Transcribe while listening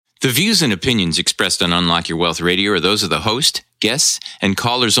The views and opinions expressed on Unlock Your Wealth Radio are those of the host, guests, and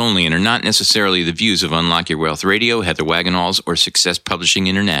callers only and are not necessarily the views of Unlock Your Wealth Radio, Heather Wagenhals, or Success Publishing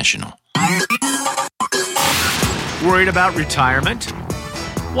International. Worried about retirement?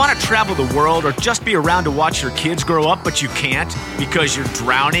 Want to travel the world or just be around to watch your kids grow up, but you can't because you're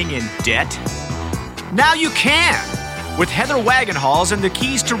drowning in debt? Now you can! With Heather Wagenhals and the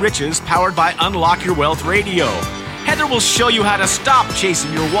Keys to Riches powered by Unlock Your Wealth Radio. Heather will show you how to stop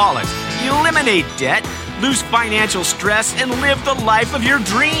chasing your wallet, eliminate debt, lose financial stress, and live the life of your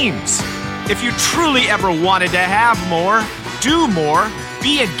dreams. If you truly ever wanted to have more, do more,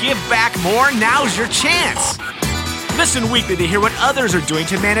 be and give back more, now's your chance. Listen weekly to hear what others are doing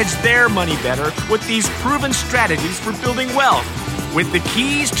to manage their money better with these proven strategies for building wealth with the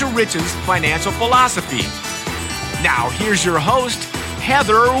Keys to Riches financial philosophy. Now, here's your host,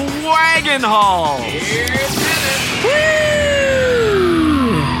 Heather Wagenhals. Here's Heather. Woo!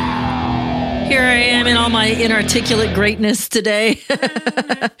 Here I am in all my inarticulate greatness today.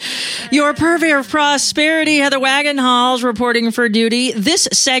 Your purveyor of prosperity, Heather Wagenhals, reporting for duty. This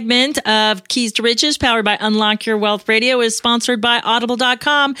segment of Keys to Riches, powered by Unlock Your Wealth Radio, is sponsored by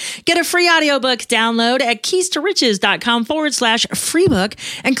Audible.com. Get a free audiobook download at keystoriches.com/free book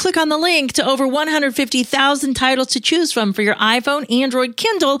and click on the link to over 150,000 titles to choose from for your iPhone, Android,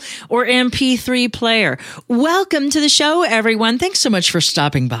 Kindle, or MP3 player. Welcome to the show, everyone. Thanks so much for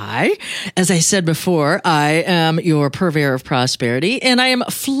stopping by. As I said before, I am your purveyor of prosperity, and I am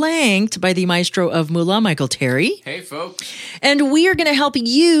flanked by the maestro of moolah, Michael Terry. Hey, folks. And we are going to help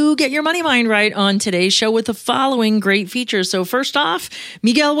you get your money mind right on today's show with the following great features. So first off,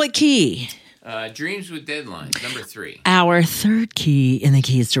 Miguel, what key? Dreams with deadlines, number 3. Our third key in the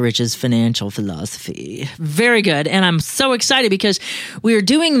Keys to Riches financial philosophy. Very good. And I'm so excited because we are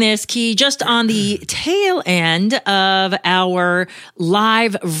doing this key just on the tail end of our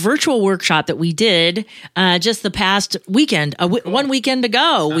live virtual workshop that we did just the past weekend. One weekend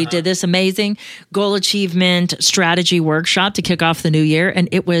ago, we did this amazing goal achievement strategy workshop to kick off the new year. And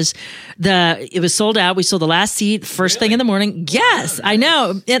it was sold out. We sold the last seat first thing in the morning. Yes, I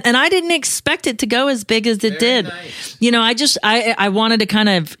know. And I didn't expect it to go as big as it did. Nice. You know, I wanted to kind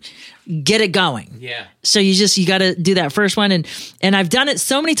of get it going. Yeah. So you got to do that first one. And I've done it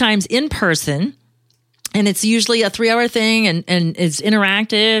so many times in person, and it's usually a 3-hour thing, and it's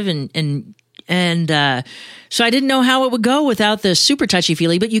interactive and so I didn't know how it would go without the super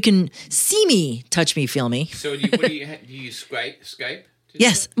touchy-feely, but you can see me, touch me, feel me. So do you use Skype?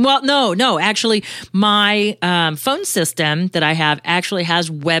 Yes. Well, no. Actually, my phone system that I have actually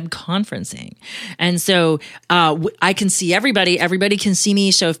has web conferencing. And so I can see everybody. Everybody can see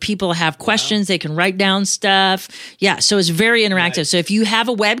me. So if people have questions, they can write down stuff. Yeah. So it's very interactive. Nice. So if you have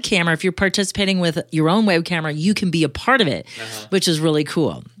a web camera, if you're participating with your own web camera, you can be a part of it, which is really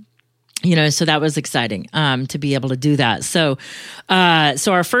cool. You know, so that was exciting to be able to do that. So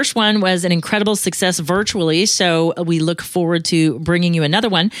our first one was an incredible success virtually. So we look forward to bringing you another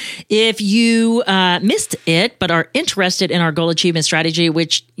one. If you missed it but are interested in our goal achievement strategy,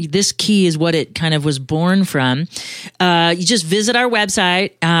 which this key is what it kind of was born from, you just visit our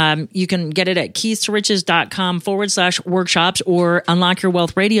website. You can get it at keystoriches.com/workshops or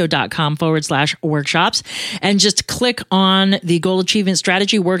unlockyourwealthradio.com/workshops, and just click on the goal achievement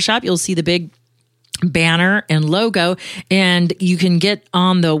strategy workshop. You'll see the big banner and logo, and you can get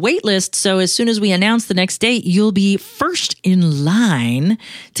on the wait list. So as soon as we announce the next date, you'll be first in line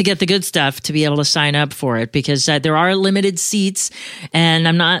to get the good stuff, to be able to sign up for it, because there are limited seats. And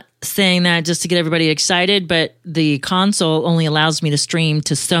I'm not saying that just to get everybody excited, but the console only allows me to stream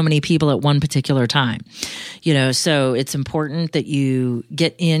to so many people at one particular time. You know, so it's important that you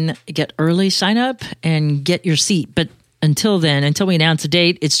get early, sign up, and get your seat. But until then, until we announce a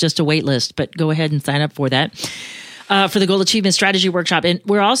date, it's just a wait list, but go ahead and sign up for that. For the Goal Achievement Strategy Workshop. And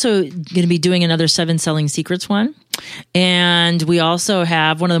we're also going to be doing another 7 Selling Secrets one. And we also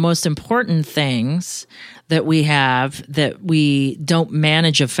have one of the most important things that we have that we don't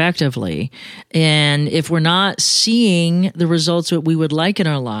manage effectively. And if we're not seeing the results that we would like in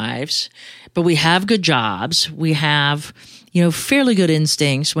our lives, but we have good jobs, we have fairly good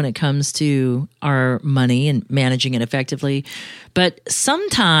instincts when it comes to our money and managing it effectively. But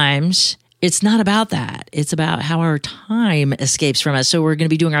sometimes it's not about that. It's about how our time escapes from us. So we're going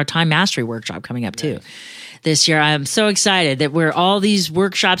to be doing our time mastery workshop coming up too. This year, I'm so excited that all these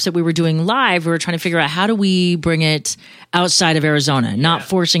workshops that we were doing live, we were trying to figure out how do we bring it outside of Arizona, not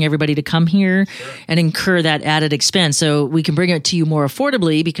forcing everybody to come here and incur that added expense. So we can bring it to you more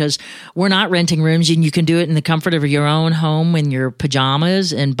affordably because we're not renting rooms, and you can do it in the comfort of your own home in your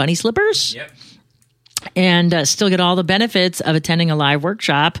pajamas and bunny slippers. Yep. and still get all the benefits of attending a live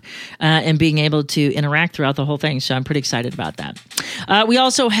workshop and being able to interact throughout the whole thing. So I'm pretty excited about that. We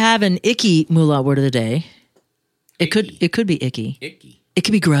also have an icky moolah word of the day. It could be icky. Icky. It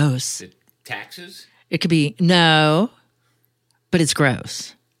could be gross. Taxes? It could be no, but it's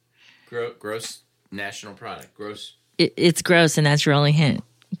gross. Gross national product. Gross. It's gross, and that's your only hint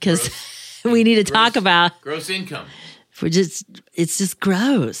because we need to talk about gross income. It's just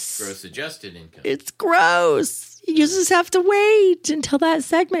gross. Gross adjusted income. It's gross. You just have to wait until that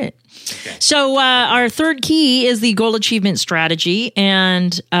segment. Okay. So our third key is the goal achievement strategy,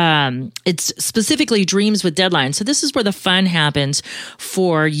 and it's specifically dreams with deadlines. So this is where the fun happens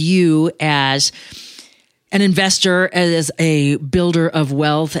for you as an investor, as a builder of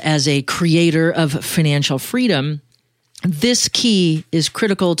wealth, as a creator of financial freedom. This key is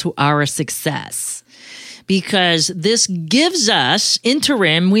critical to our success, because this gives us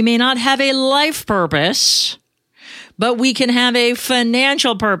interim. We may not have a life purpose, but we can have a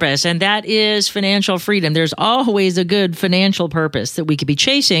financial purpose, and that is financial freedom. There's always a good financial purpose that we could be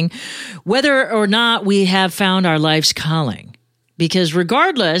chasing, whether or not we have found our life's calling. Because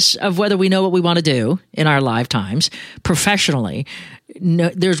regardless of whether we know what we want to do in our lifetimes professionally,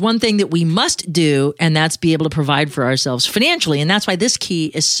 there's one thing that we must do, and that's be able to provide for ourselves financially. And that's why this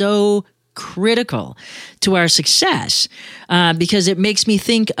key is so critical to our success, because it makes me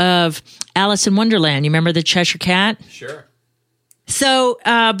think of Alice in Wonderland. You remember the Cheshire Cat? Sure. So,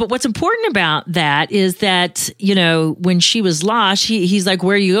 but what's important about that is that, when she was lost, he's like,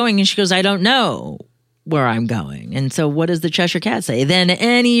 "Where are you going?" And she goes, "I don't know where I'm going." And so what does the Cheshire Cat say? "Then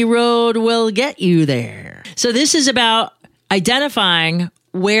any road will get you there." So this is about identifying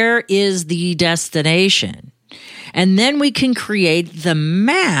where is the destination. And then we can create the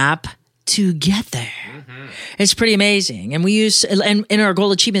map to get there. Mm-hmm. It's pretty amazing. And we use, and in our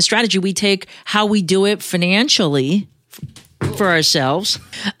goal achievement strategy, we take how we do it financially for ourselves,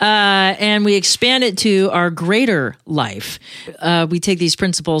 and we expand it to our greater life. We take these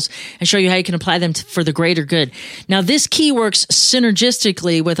principles and show you how you can apply them for the greater good. Now, this key works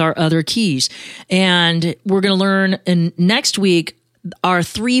synergistically with our other keys, and we're going to learn next week our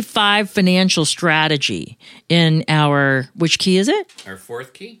 3-5 financial strategy in our, which key is it? Our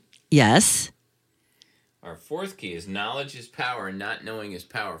fourth key? Yes. Our fourth key is knowledge is power and not knowing is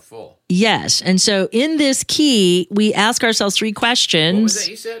powerful. Yes. And so in this key, we ask ourselves 3 questions. What was that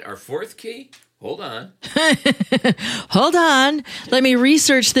you said? Our fourth key? Hold on. Hold on. Let me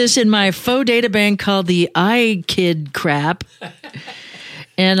research this in my faux data bank called the iKid crap.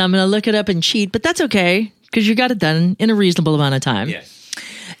 And I'm going to look it up and cheat, but that's okay because you got it done in a reasonable amount of time. Yes.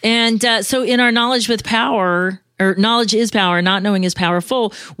 And so in our knowledge with power, or knowledge is power, not knowing is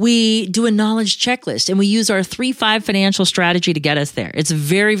powerful, we do a knowledge checklist and we use our 3-5 financial strategy to get us there. It's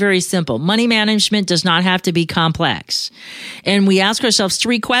very, very simple. Money management does not have to be complex. And we ask ourselves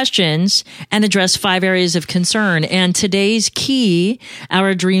 3 questions and address 5 areas of concern. And today's key,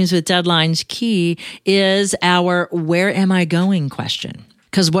 our dreams with deadlines key, is our where am I going question.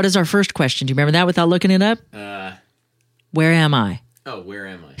 Because what is our first question? Do you remember that without looking it up? Where am I? Oh, where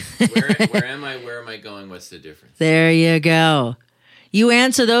am I? Where am I? Where am I going? What's the difference? There you go. You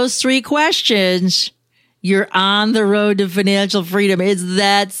answer those 3 questions, you're on the road to financial freedom. It's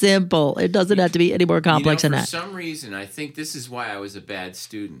that simple. It doesn't have to be any more complex than that. For some reason, I think this is why I was a bad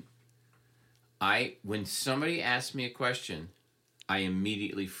student. When somebody asks me a question, I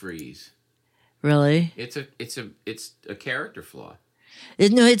immediately freeze. Really? It's a character flaw.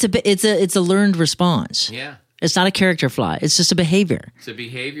 It's a learned response. Yeah. It's not a character flaw. It's just a behavior. It's a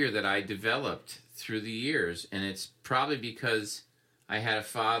behavior that I developed through the years, and it's probably because I had a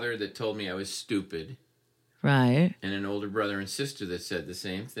father that told me I was stupid. Right. And an older brother and sister that said the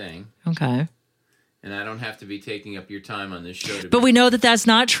same thing. Okay. And I don't have to be taking up your time on this show. But we know that that's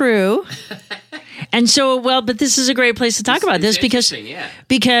not true. And so, but this is a great place to talk about this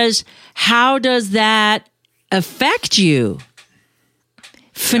because how does that affect you?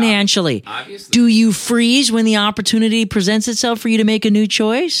 Financially, obviously. Do you freeze when the opportunity presents itself for you to make a new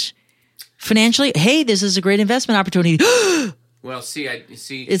choice? Financially, hey, this is a great investment opportunity. Well, see.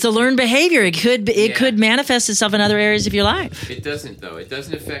 It's a learned behavior. It could manifest itself in other areas of your life. It doesn't, though. It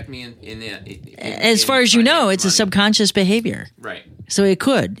doesn't affect me as far as you know, it's a subconscious behavior. Right. So it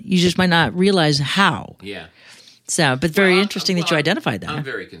could. You just might not realize how. Yeah. So, but very interesting that you identified that. I'm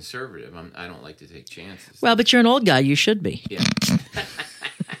very conservative. I don't like to take chances. Well, but you're an old guy. You should be. Yeah.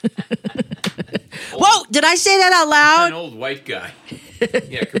 Whoa! Did I say that out loud? An old white guy.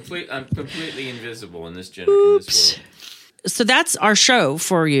 Yeah, I'm completely invisible in this world. So that's our show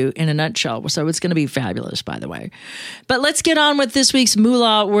for you in a nutshell. So it's going to be fabulous, by the way. But let's get on with this week's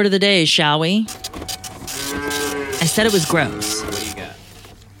Moolah Word of the Day, shall we? I said it was gross. What do you got?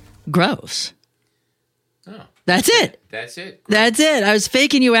 Gross. Oh. That's it. That's it. That's it. I was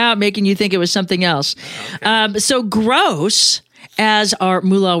faking you out, making you think it was something else. Oh, okay. So gross, as our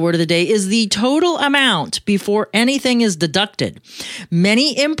moolah word of the day, is the total amount before anything is deducted.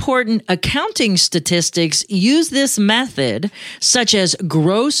 Many important accounting statistics use this method, such as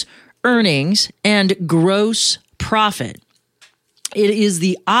gross earnings and gross profit. It is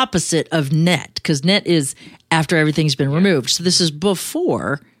the opposite of net, because net is after everything's been removed. So this is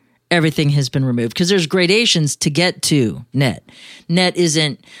before everything has been removed, because there's gradations to get to net. Net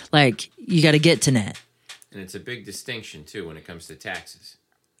isn't like you got to get to net. And it's a big distinction, too, when it comes to taxes.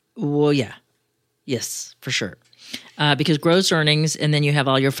 Well, yeah. Yes, for sure. Because gross earnings, and then you have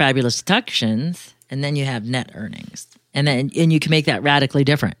all your fabulous deductions, and then you have net earnings. And you can make that radically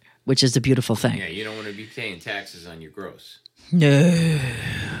different, which is the beautiful thing. Yeah, you don't want to be paying taxes on your gross. No.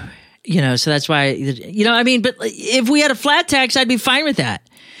 So that's why, but if we had a flat tax, I'd be fine with that.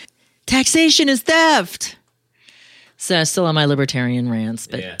 Taxation is theft. So still on my libertarian rants.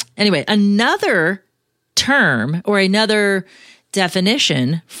 But Anyway, another term or another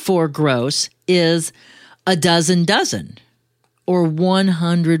definition for gross is a dozen or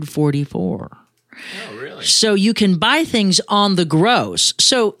 144. Oh, really? So you can buy things on the gross.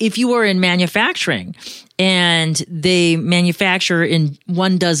 So if you are in manufacturing and they manufacture in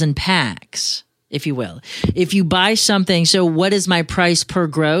 12 packs, if you will, if you buy something, so what is my price per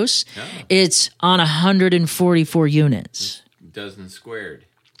gross? Oh. It's on 144 units. Dozen squared.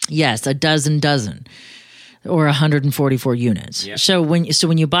 Yes, a dozen or 144 units. Yep. So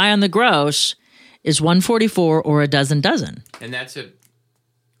when you buy on the gross, it's 144 or a dozen. And that's a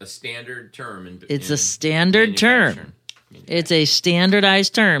standard term. It's a standard term. It's a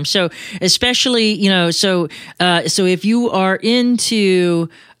standardized term. So especially, so if you are into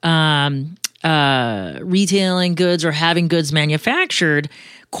retailing goods or having goods manufactured,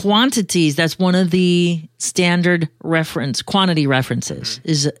 quantities, that's one of the standard quantity references,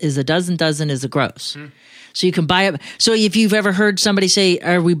 is a dozen is a gross. Mm-hmm. So you can buy it. So if you've ever heard somebody say,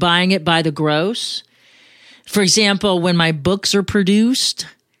 are we buying it by the gross? For example, when my books are produced,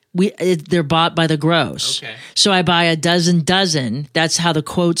 they're bought by the gross. Okay. So I buy a dozen. That's how the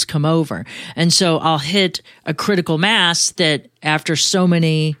quotes come over. And so I'll hit a critical mass that after so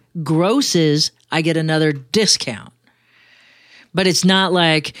many grosses, I get another discount. But it's not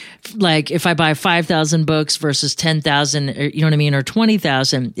like if I buy 5,000 books versus 10,000, you know what I mean, or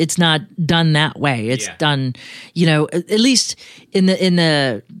 20,000. It's not done that way. It's done, at least in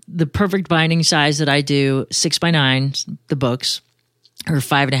the perfect binding size that I do, 6x9, the books, or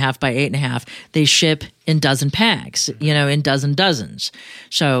 5.5 by 8.5. They ship in dozen packs, in dozens.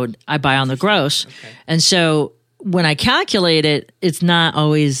 So I buy on the gross, and so when I calculate it, it's not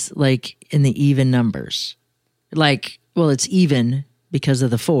always like in the even numbers, Well, it's even because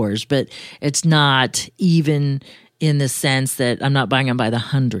of the fours, but it's not even in the sense that I'm not buying them by the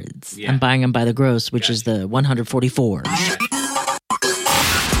hundreds. Yeah. I'm buying them by the gross, which is the 144.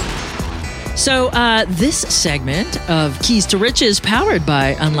 So this segment of Keys to Riches, powered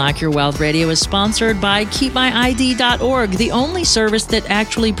by Unlock Your Wealth Radio, is sponsored by KeepMyID.org, the only service that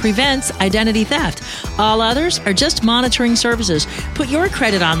actually prevents identity theft. All others are just monitoring services. Put your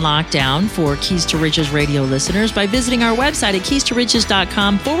credit on lockdown for Keys to Riches radio listeners by visiting our website at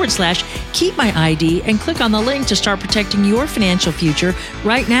keystoriches.com/KeepMyID and click on the link to start protecting your financial future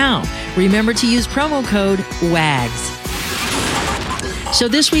right now. Remember to use promo code WAGS. So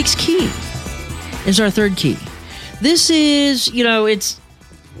this week's key is our third key. This is, it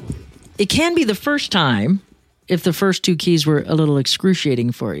can be the first time, if the first two keys were a little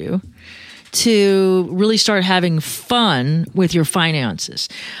excruciating for you, to really start having fun with your finances.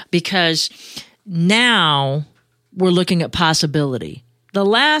 Because now we're looking at possibility. The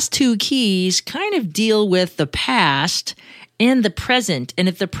last two keys kind of deal with the past and the present. And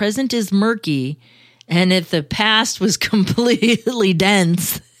if the present is murky, and if the past was completely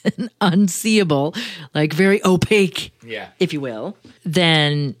dense, unseeable, like very opaque, if you will,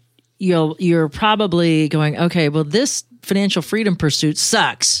 then you're probably going, okay, well, this financial freedom pursuit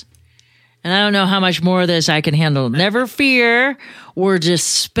sucks. And I don't know how much more of this I can handle. Never fear. We're just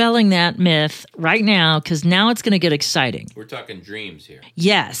spelling that myth right now, because now it's going to get exciting. We're talking dreams here.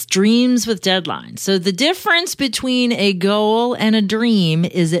 Yes, dreams with deadlines. So the difference between a goal and a dream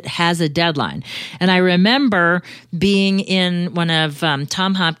is it has a deadline. And I remember being in one of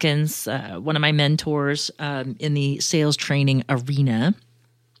Tom Hopkins, one of my mentors in the sales training arena.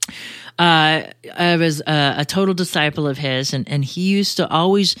 I was a total disciple of his, and he used to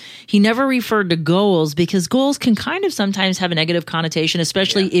always, he never referred to goals because goals can kind of sometimes have a negative connotation,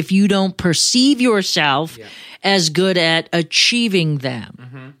 especially if you don't perceive yourself as good at achieving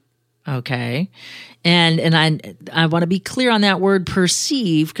them. Okay. And I want to be clear on that word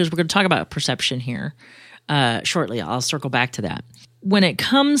perceive, because we're going to talk about perception here shortly. I'll circle back to that. When it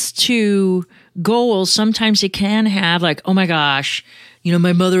comes to goals, sometimes it can have like, oh my gosh,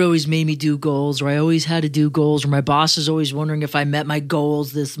 my mother always made me do goals, or I always had to do goals, or my boss is always wondering if I met my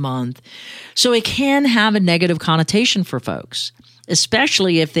goals this month. So it can have a negative connotation for folks,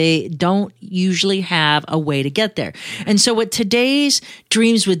 especially if they don't usually have a way to get there. And so what today's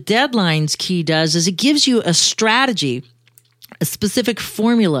Dreams with Deadlines key does is it gives you a strategy, a specific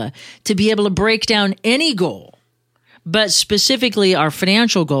formula to be able to break down any goal, but specifically our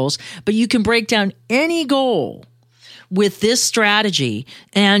financial goals. But you can break down any goal with this strategy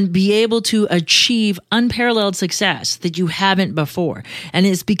and be able to achieve unparalleled success that you haven't before. And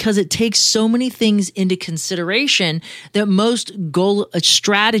it's because it takes so many things into consideration that most goal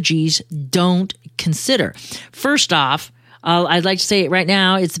strategies don't consider. First off, I'd like to say it right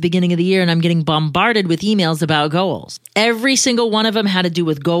now. It's the beginning of the year and I'm getting bombarded with emails about goals. Every single one of them had to do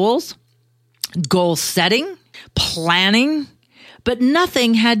with goals, goal setting, planning, but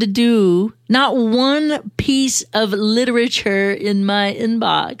nothing had to do, not one piece of literature in my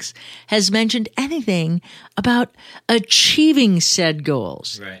inbox has mentioned anything about achieving said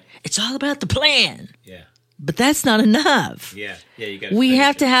goals. Right. It's all about the plan. Yeah. But that's not enough. Yeah. You got. We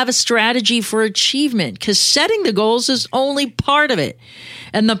have to have a strategy for achievement, because setting the goals is only part of it.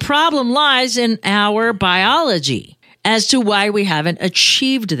 And the problem lies in our biology as to why we haven't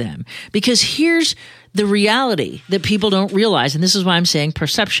achieved them. Because here's the reality that people don't realize, and this is why I'm saying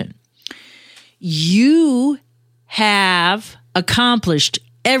perception. You have accomplished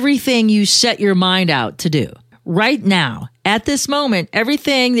everything you set your mind out to do. Right now, at this moment,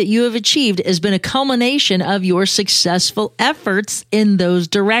 everything that you have achieved has been a culmination of your successful efforts in those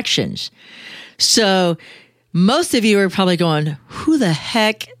directions. So most of you are probably going, who the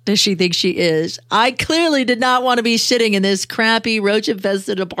heck does she think she is? I clearly did not want to be sitting in this crappy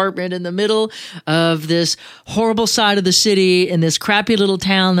roach-infested apartment in the middle of this horrible side of the city, in this crappy little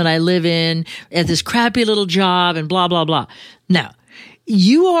town that I live in, at this crappy little job, and blah, blah, blah. No,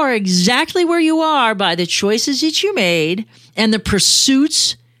 you are exactly where you are by the choices that you made and the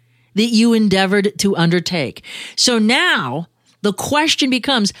pursuits that you endeavored to undertake. So now the question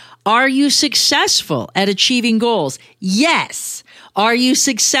becomes, are you successful at achieving goals? Yes. Are you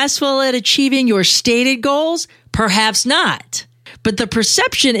successful at achieving your stated goals? Perhaps not. But the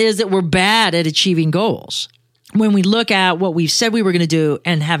perception is that we're bad at achieving goals when we look at what we've said we were going to do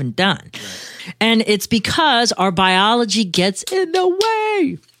and haven't done. Right. And it's because our biology gets in the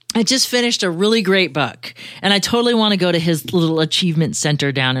way. I just finished a really great book, and I totally want to go to his little achievement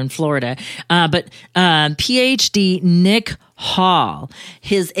center down in Florida. But PhD Nick Hall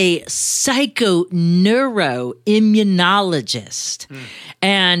is a psychoneuroimmunologist.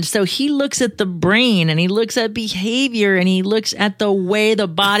 And so he looks at the brain and he looks at behavior and he looks at the way the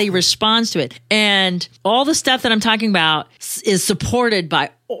body responds to it. And all the stuff that I'm talking about is supported by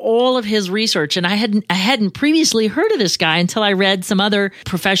all of his research. And I hadn't previously heard of this guy until I read some other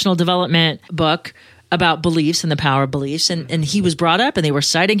professional development book about beliefs and the power of beliefs. And he was brought up and they were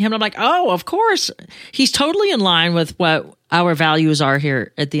citing him. And I'm like, oh, of course. He's totally in line with what our values are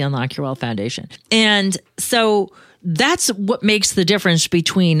here at the Unlock Your Wealth Foundation. And so that's what makes the difference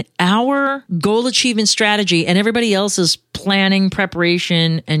between our goal achievement strategy and everybody else's planning,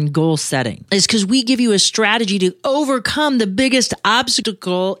 preparation, and goal setting, is because we give you a strategy to overcome the biggest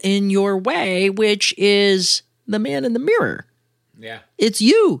obstacle in your way, which is the man in the mirror. Yeah. It's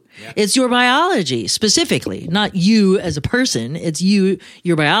you. Yeah. It's your biology specifically, not you as a person. It's you,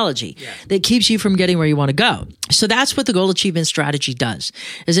 your biology that keeps you from getting where you want to go. So that's what the goal achievement strategy does,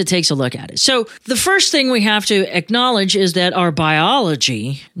 is it takes a look at it. So the first thing we have to acknowledge is that our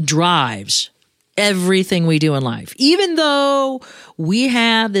biology drives everything we do in life. Even though we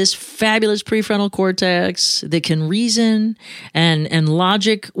have this fabulous prefrontal cortex that can reason and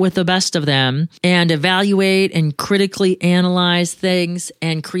logic with the best of them and evaluate and critically analyze things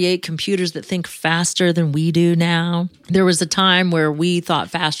and create computers that think faster than we do now. There was a time where we thought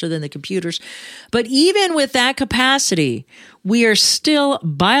faster than the computers. But even with that capacity, we are still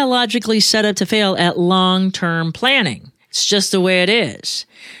biologically set up to fail at long-term planning. It's just the way it is.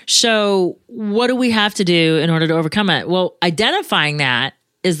 So what do we have to do in order to overcome it? Well, identifying that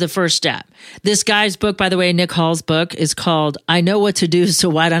is the first step. This guy's book, by the way, Nick Hall's book, is called I Know What to Do, So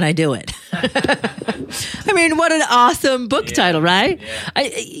Why Don't I Do It? I mean, what an awesome book title, right?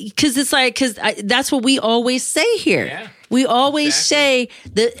 Because that's what we always say here. Yeah, we always say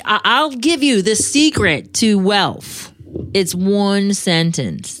that I'll give you the secret to wealth. It's one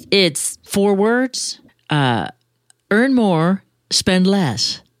sentence. It's 4 words. Earn more, spend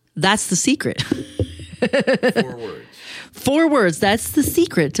less. That's the secret. 4 words. 4 words. That's the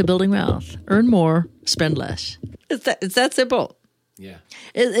secret to building wealth. Earn more, spend less. It's that simple. Yeah.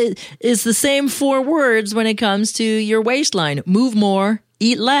 It's the same 4 words when it comes to your waistline. Move more,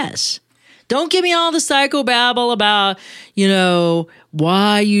 eat less. Don't give me all the psychobabble about,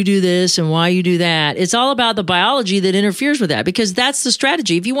 why you do this and why you do that. It's all about the biology that interferes with that, because that's the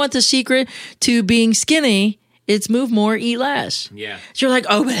strategy. If you want the secret to being skinny, it's move more, eat less. Yeah. So you're like,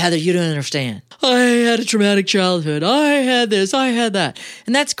 oh, but Heather, you don't understand. I had a traumatic childhood. I had this, I had that.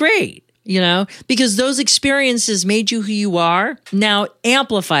 And that's great, because those experiences made you who you are. Now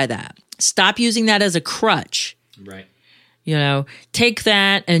amplify that. Stop using that as a crutch. Right. Take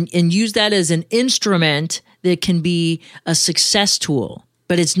that and use that as an instrument that can be a success tool.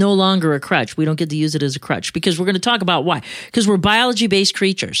 But it's no longer a crutch. We don't get to use it as a crutch, because we're going to talk about why. Because we're biology-based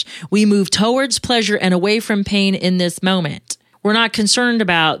creatures. We move towards pleasure and away from pain in this moment. We're not concerned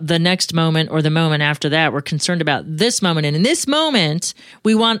about the next moment or the moment after that. We're concerned about this moment. And in this moment,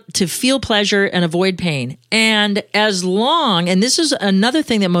 we want to feel pleasure and avoid pain. And and this is another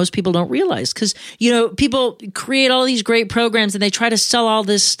thing that most people don't realize, because, people create all these great programs and they try to sell all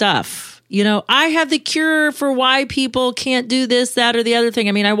this stuff. I have the cure for why people can't do this, that, or the other thing.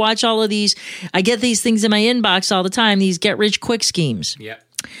 I mean, I watch all of these. I get these things in my inbox all the time, these get-rich-quick schemes. Yeah.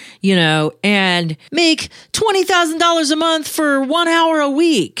 And make $20,000 a month for 1 hour a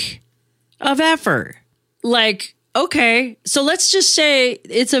week of effort. Like, okay, so let's just say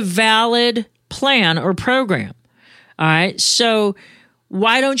it's a valid plan or program. All right, so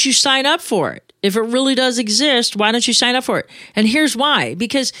why don't you sign up for it? If it really does exist, why don't you sign up for it? And here's why.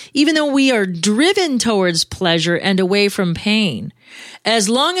 Because even though we are driven towards pleasure and away from pain, as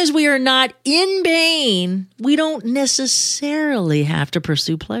long as we are not in pain, we don't necessarily have to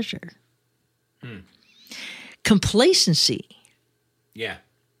pursue pleasure. Complacency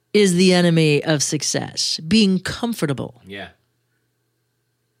is the enemy of success. Being comfortable. Yeah.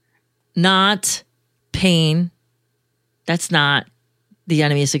 Not pain. That's not the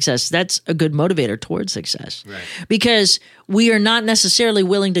enemy of success. That's a good motivator towards success. Right. Because we are not necessarily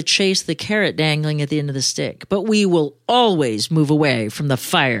willing to chase the carrot dangling at the end of the stick, but we will always move away from the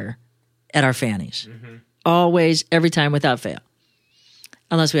fire at our fannies. Mm-hmm. Always, every time, without fail.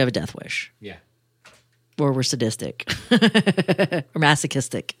 Unless we have a death wish. Yeah. Or we're sadistic. Or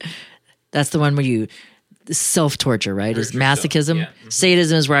masochistic. That's the one where you self-torture, right? Is masochism. Yeah. Mm-hmm.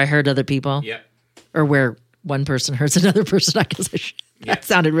 Sadism is where I hurt other people. Yeah. Or where one person hurts another person. I guess that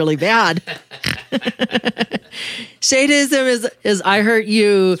sounded really bad. Sadism is I hurt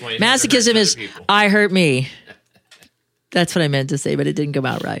you. Masochism is I hurt me. That's what I meant to say, but it didn't come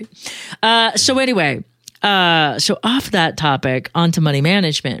out right. So anyway, so off that topic, onto money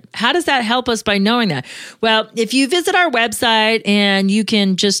management. How does that help us by knowing that? Well, if you visit our website and you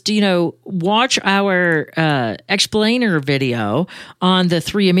can just, watch our explainer video on the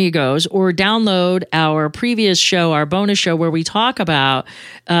 3 Amigos, or download our previous show, our bonus show, where we talk about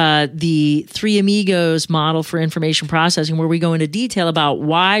the 3 Amigos model for information processing, where we go into detail about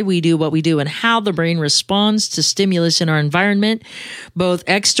why we do what we do and how the brain responds to stimulus in our environment, both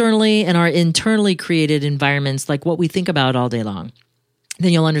externally and our internally created environments, like what we think about all day long.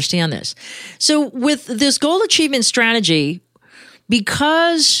 Then you'll understand this. So with this goal achievement strategy,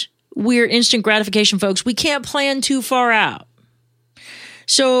 because we're instant gratification folks, we can't plan too far out.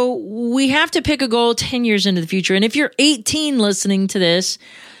 So we have to pick a goal 10 years into the future. And if you're 18 listening to this,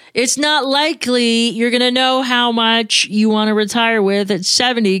 it's not likely you're going to know how much you want to retire with at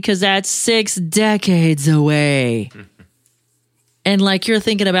 70, because that's 6 decades away. And like you're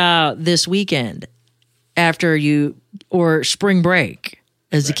thinking about this weekend after or spring break,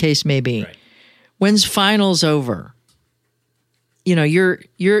 as the case may be. Right. When's finals over? Your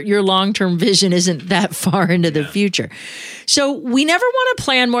long-term vision isn't that far into the future. So we never want to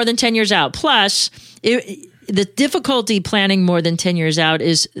plan more than 10 years out. Plus, the difficulty planning more than 10 years out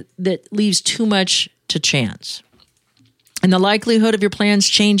is that leaves too much to chance. And the likelihood of your plans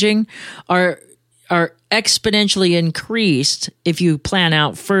changing are exponentially increased if you plan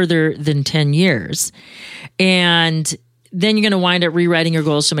out further than 10 years. And then you're going to wind up rewriting your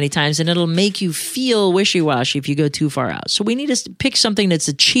goals so many times, and it'll make you feel wishy-washy if you go too far out. So we need to pick something that's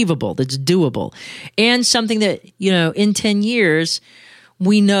achievable, that's doable, and something that, in 10 years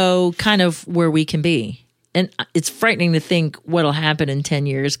we know kind of where we can be. And it's frightening to think what'll happen in 10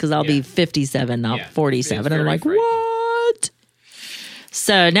 years because I'll be 57, not 47. And I'm like, what?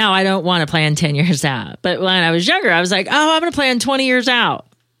 So now I don't want to plan 10 years out. But when I was younger, I was like, oh, I'm going to plan 20 years out.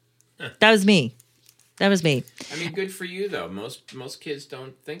 That was me. I mean, good for you, though. Most kids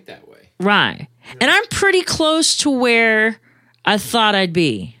don't think that way. Right. And I'm pretty close to where I thought I'd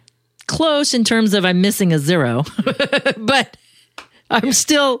be. Close in terms of I'm missing a 0. But I'm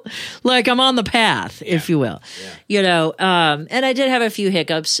still, like, I'm on the path, if you will. Yeah. And I did have a few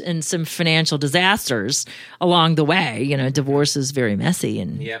hiccups and some financial disasters along the way. Divorce is very messy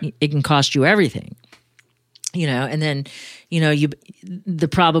and it can cost you everything. And then, the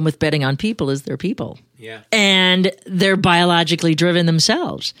problem with betting on people is they're people. Yeah. And they're biologically driven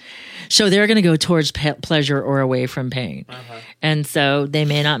themselves. So they're going to go towards pleasure or away from pain. And so they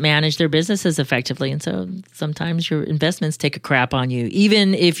may not manage their businesses effectively. And so sometimes your investments take a crap on you.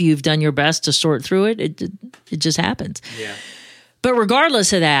 Even if you've done your best to sort through it, it just happens. Yeah. But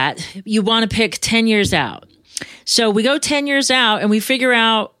regardless of that, you want to pick 10 years out. So we go 10 years out and we figure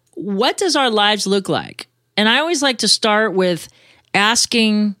out, what does our lives look like? And I always like to start with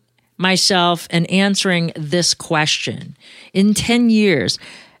asking myself and answering this question. In 10 years,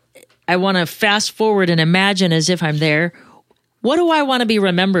 I want to fast forward and imagine as if I'm there. What do I want to be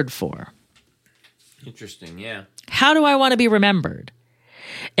remembered for? Interesting, yeah. How do I want to be remembered?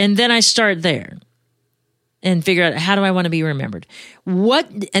 And then I start there and figure out, how do I want to be remembered?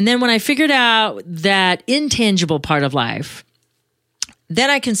 And then when I figured out that intangible part of life,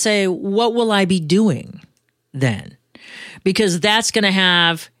 then I can say, what will I be doing then? Because that's going to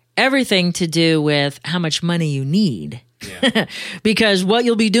have everything to do with how much money you need. Yeah. Because what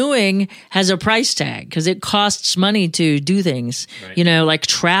you'll be doing has a price tag because it costs money to do things, like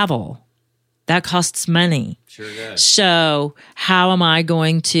travel. That costs money. Sure does. So how am I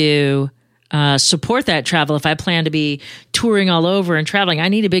going to support that travel if I plan to be touring all over and traveling? I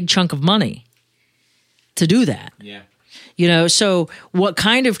need a big chunk of money to do that. Yeah. So what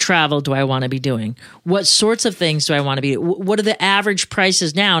kind of travel do I want to be doing? What sorts of things do I want to be? What are the average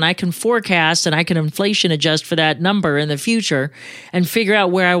prices now? And I can forecast and I can inflation adjust for that number in the future and figure out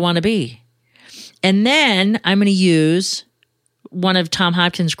where I want to be. And then I'm going to use one of Tom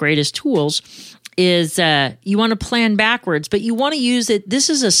Hopkins' greatest tools is you want to plan backwards, but you want to use it. This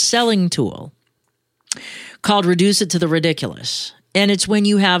is a selling tool called Reduce It to the Ridiculous. And it's when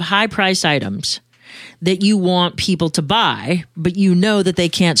you have high price items that you want people to buy, but you know that they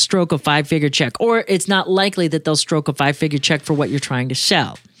can't stroke a 5-figure check, or it's not likely that they'll stroke a 5-figure check for what you're trying to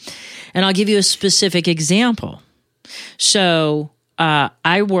sell. And I'll give you a specific example. So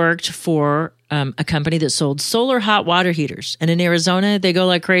I worked for a company that sold solar hot water heaters. And in Arizona, they go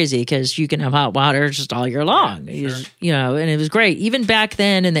like crazy because you can have hot water just all year long. Yeah, sure. And it was great. Even back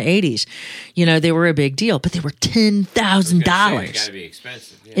then in the 80s, they were a big deal, but they were $10,000. It got to be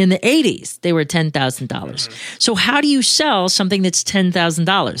expensive. Yeah. In the 80s, they were $10,000. So how do you sell something that's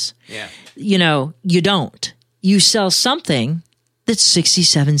 $10,000? Yeah. You don't. You sell something that's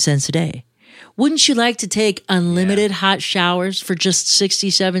 67 cents a day. Wouldn't you like to take unlimited hot showers for just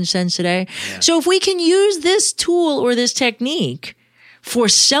 67 cents a day? Yeah. So if we can use this tool or this technique for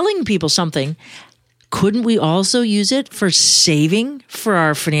selling people something, couldn't we also use it for saving for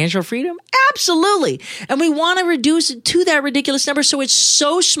our financial freedom? Absolutely. And we want to reduce it to that ridiculous number so it's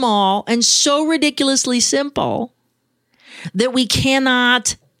so small and so ridiculously simple that we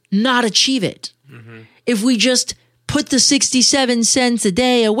cannot not achieve it. If we just put the 67 cents a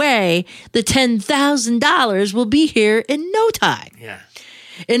day away, the $10,000 will be here in no time. Yeah.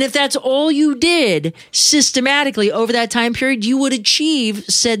 And if that's all you did systematically over that time period, you would achieve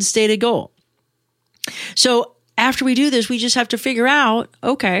said stated goal. So after we do this, we just have to figure out,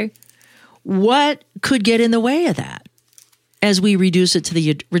 okay, what could get in the way of that as we reduce it to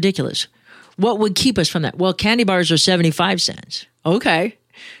the ridiculous? What would keep us from that? Well, candy bars are 75 cents. Okay.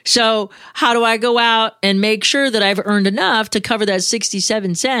 So how do I go out and make sure that I've earned enough to cover that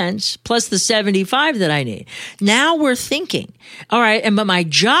 67 cents plus the 75 that I need? Now we're thinking, all right, but my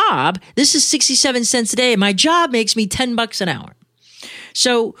job, this is 67 cents a day. My job makes me $10 an hour.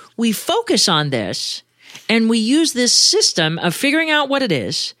 So we focus on this and we use this system of figuring out what it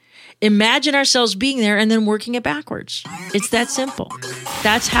is, imagine ourselves being there, and then working it backwards. It's that simple.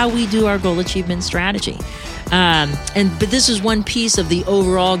 That's how we do our goal achievement strategy. But this is one piece of the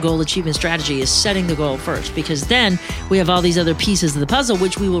overall goal achievement strategy is setting the goal first, because then we have all these other pieces of the puzzle,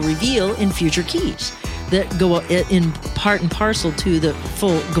 which we will reveal in future keys. that go in part and parcel to the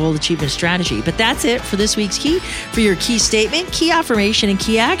full goal achievement strategy. But that's it for this week's key. For your key statement, key affirmation, and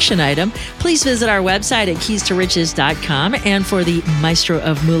key action item, please visit our website at keystoriches.com. And for the maestro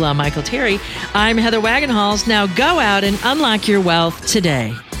of moolah, Michael Terry, I'm Heather Wagenhals. Now go out and unlock your wealth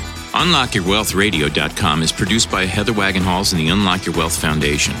today. UnlockYourWealthRadio.com is produced by Heather Wagenhals and the Unlock Your Wealth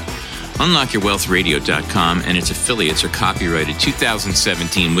Foundation. UnlockYourWealthRadio.com and its affiliates are copyrighted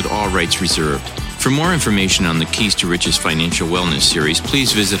 2017 with all rights reserved. For more information on the Keys to Riches Financial Wellness Series,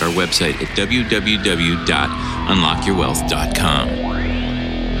 please visit our website at www.unlockyourwealth.com.